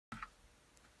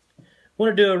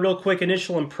Want to do a real quick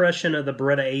initial impression of the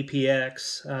Beretta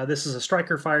APX. This is a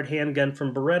striker-fired handgun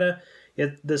from Beretta.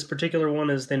 This particular one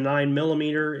is the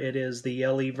 9mm. It is the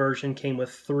LE version. Came with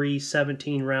 3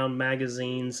 17-round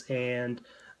magazines and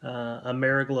a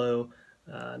Mariglow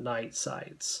night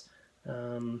sights.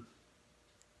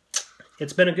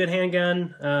 It's been a good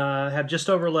handgun. Have just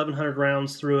over 1,100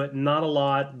 rounds through it. Not a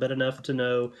lot, but enough to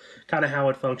know kind of how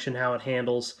it functions, how it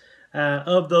handles.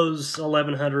 Of those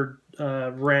 1,100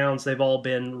 rounds, they've all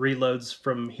been reloads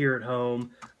from here at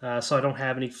home, so I don't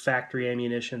have any factory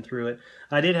ammunition through it.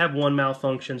 I did have one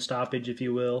malfunction stoppage, if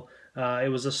you will. It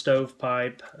was a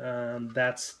stovepipe.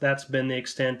 That's been the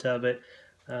extent of it.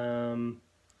 A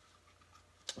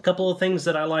couple of things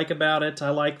that I like about it.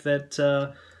 I like that,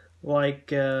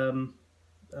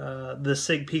 the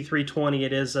SIG P320,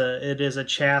 it is a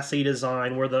chassis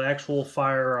design where the actual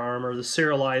firearm or the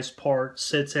serialized part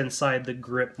sits inside the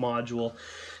grip module.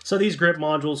 So these grip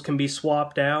modules can be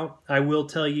swapped out. I will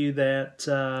tell you that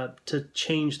to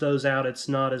change those out, it's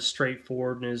not as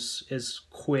straightforward and as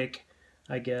quick.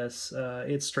 I guess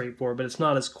it's straightforward, but it's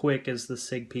not as quick as the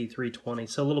SIG P320.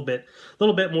 So a little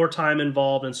bit more time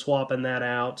involved in swapping that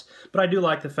out. But I do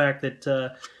like the fact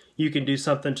that you can do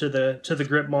something to the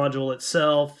grip module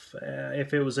itself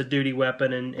if it was a duty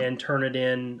weapon and turn it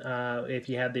in if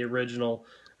you had the original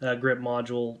grip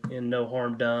module in no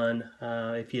harm done.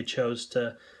 If you chose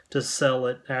to sell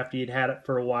it after you'd had it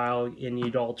for a while and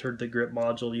you'd altered the grip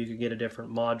module, you could get a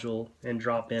different module and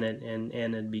drop in it and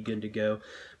it'd be good to go.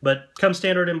 But comes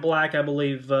standard in black, I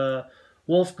believe.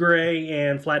 Wolf gray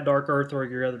and flat dark earth are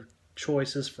your other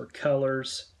choices for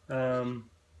colors.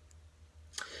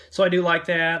 So I do like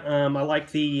that. I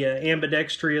like the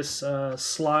ambidextrous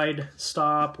slide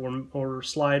stop or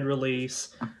slide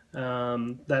release.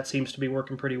 That seems to be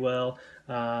working pretty well.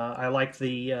 I like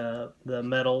the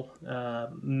metal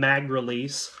mag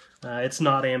release. It's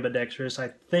not ambidextrous. I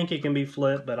think it can be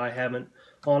flipped, but I haven't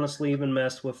honestly even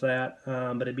messed with that.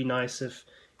 But it'd be nice if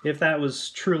that was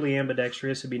truly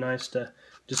ambidextrous. It'd be nice to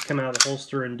just come out of the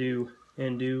holster and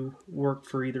do work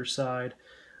for either side.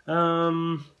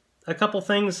 A couple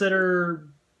things that are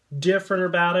different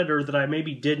about it, or that I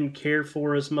maybe didn't care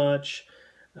for as much.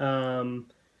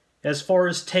 As far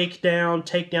as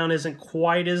takedown isn't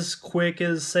quite as quick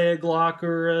as, say, a Glock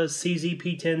or a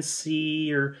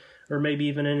CZ-P10C or maybe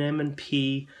even an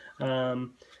M&P.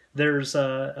 There's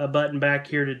a button back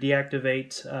here to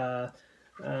deactivate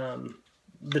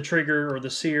the trigger or the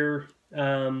sear.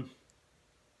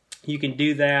 You can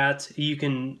do that. You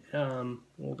can,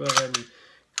 we'll go ahead and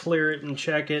clear it and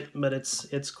check it, but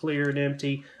it's clear and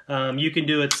empty. You can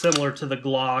do it similar to the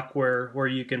Glock where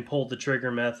you can pull the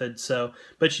trigger method. So,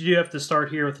 but you do have to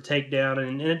start here with the takedown,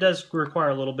 and it does require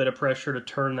a little bit of pressure to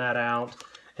turn that out,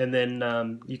 and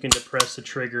then you can depress the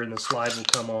trigger and the slide will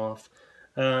come off.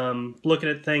 Looking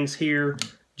at things here,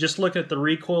 just look at the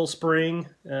recoil spring.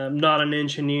 Not an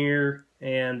engineer,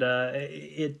 and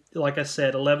it, like I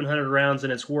said, 1,100 rounds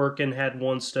and it's working. Had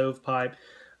one stovepipe.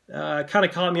 Kind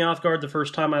of caught me off guard the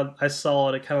first time I saw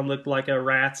it. It kind of looked like a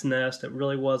rat's nest. It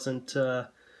really wasn't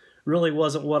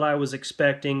what I was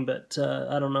expecting, but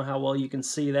I don't know how well you can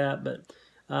see that.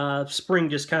 But spring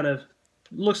just kind of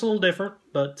looks a little different,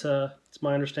 but it's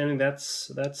my understanding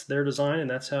that's their design and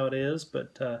that's how it is.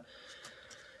 But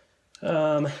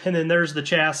and then there's the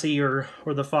chassis or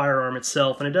the firearm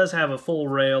itself, and it does have a full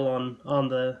rail on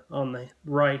the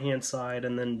right hand side,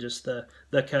 and then just the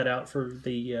cutout for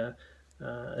the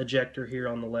ejector here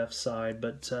on the left side.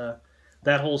 But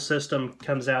that whole system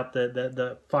comes out,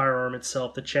 the firearm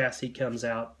itself, the chassis comes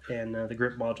out, and the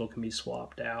grip module can be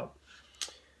swapped out.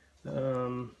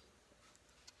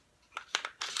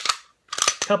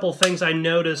 Couple of things I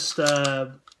noticed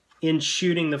in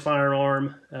shooting the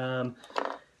firearm.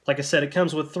 Like I said, it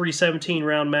comes with 3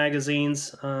 17-round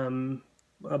magazines.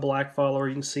 A black follower,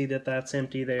 you can see that that's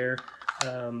empty there.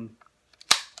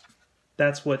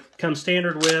 That's what comes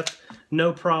standard with.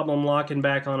 No problem locking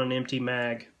back on an empty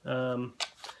mag.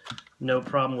 No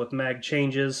problem with mag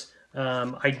changes.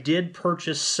 I did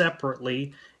purchase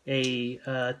separately a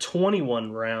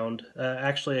 21-round,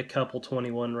 actually a couple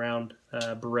 21-round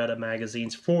Beretta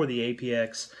magazines for the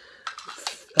APX.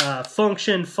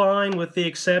 Function fine with the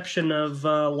exception of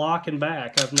locking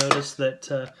back. I've noticed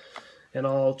that, and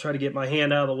I'll try to get my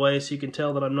hand out of the way so you can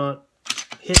tell that I'm not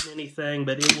hitting anything,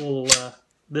 but it will...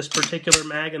 this particular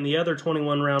mag and the other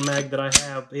 21-round mag that I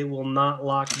have, it will not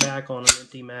lock back on an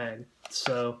empty mag.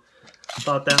 So I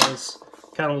thought that was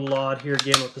kind of a little odd here.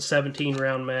 Again, with the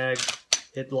 17-round mag,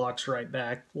 it locks right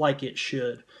back like it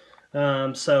should.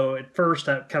 So at first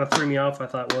that kind of threw me off. I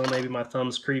thought, well, maybe my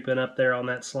thumb's creeping up there on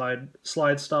that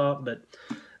slide stop, but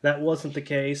that wasn't the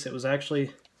case. It was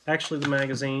actually the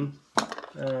magazine.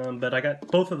 But I got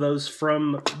both of those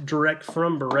direct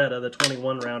from Beretta, the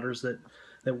 21 rounders that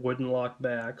wouldn't lock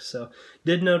back. So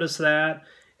did notice that.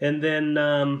 And then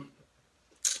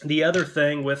the other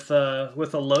thing with a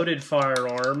loaded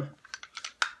firearm,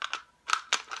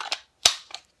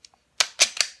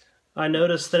 I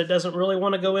noticed that it doesn't really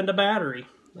want to go into battery.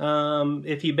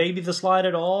 If you baby the slide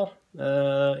at all,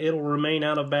 it'll remain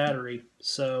out of battery.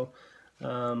 So,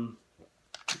 and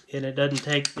it doesn't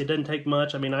take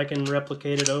much. I mean, I can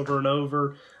replicate it over and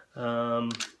over.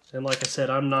 And like I said,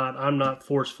 I'm not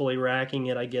forcefully racking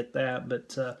it. I get that,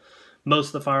 but most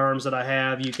of the firearms that I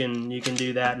have, you can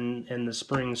do that, and the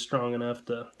spring's strong enough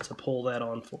to pull that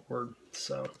on forward.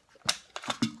 So,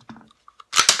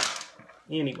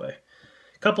 anyway.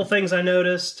 Couple things I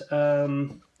noticed.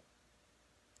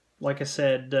 Like I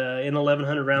said, in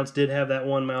 1100 rounds did have that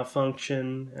one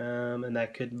malfunction, and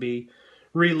that could be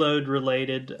reload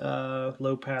related,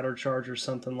 low powder charge or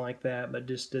something like that. But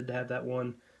just did have that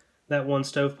one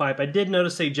stovepipe. I did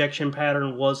notice the ejection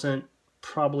pattern wasn't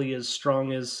probably as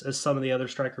strong as some of the other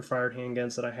striker fired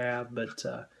handguns that I have,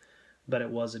 but it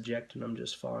was ejecting them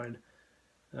just fine.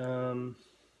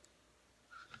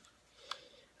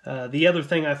 The other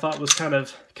thing I thought was kind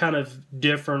of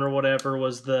different or whatever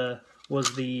was the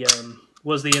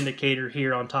indicator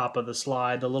here on top of the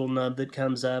slide, the little nub that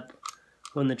comes up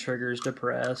when the trigger is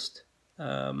depressed.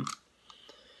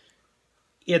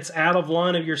 It's out of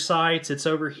line of your sights. It's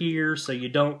over here, so you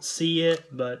don't see it,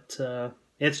 but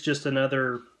it's just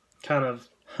another kind of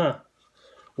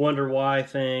wonder why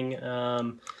thing.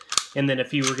 And then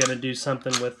if you were going to do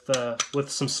something with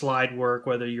some slide work,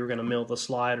 whether you were going to mill the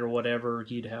slide or whatever,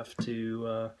 you'd have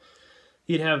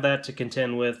that to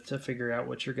contend with to figure out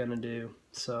what you're going to do.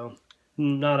 So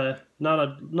not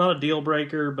a deal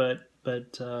breaker,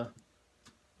 but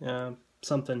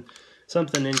something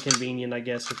inconvenient, I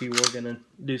guess, if you were going to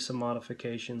do some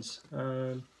modifications.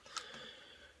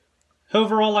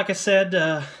 Overall, like I said,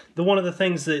 one of the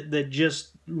things that just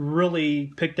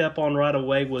really picked up on right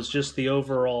away was just the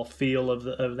overall feel of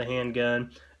the handgun.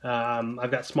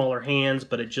 I've got smaller hands,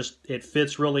 but it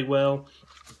fits really well.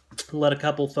 Let a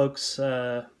couple folks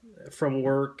from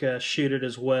work shoot it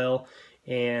as well,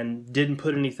 and didn't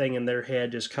put anything in their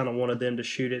head, just kind of wanted them to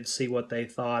shoot it and see what they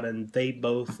thought, and they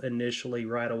both initially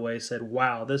right away said,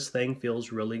 wow, this thing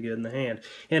feels really good in the hand.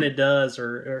 And it does,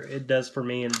 or it does for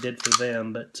me, and it did for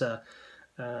them. But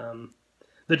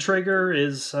the trigger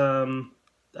is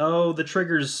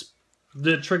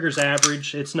the trigger's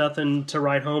average. It's nothing to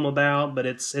write home about, but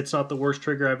it's not the worst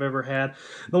trigger I've ever had.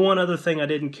 The one other thing I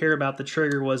didn't care about the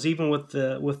trigger was, even with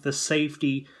the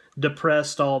safety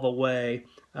depressed all the way,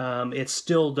 it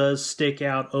still does stick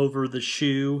out over the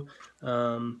shoe.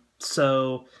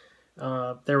 So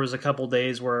there was a couple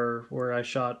days where I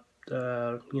shot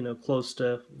close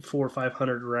to 400 or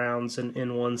 500 rounds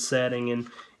in one setting,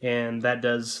 and that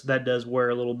does wear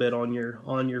a little bit on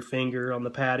your finger, on the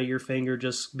pad of your finger,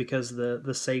 just because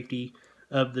the safety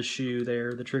of the shoe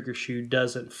there, the trigger shoe,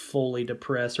 doesn't fully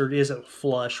depress, or it isn't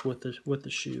flush with the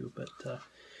shoe. But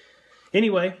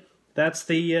anyway, that's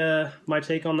my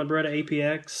take on the Beretta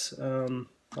APX.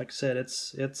 Like I said,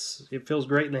 it feels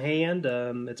great in the hand.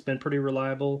 It's been pretty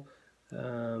reliable,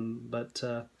 but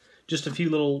just a few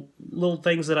little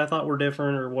things that I thought were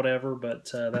different or whatever. But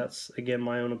that's, again,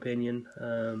 my own opinion.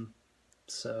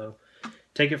 So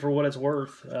take it for what it's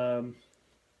worth.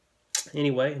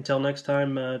 Anyway, until next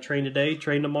time, train today,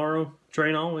 train tomorrow,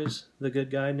 train always. The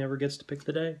good guy never gets to pick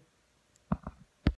the day.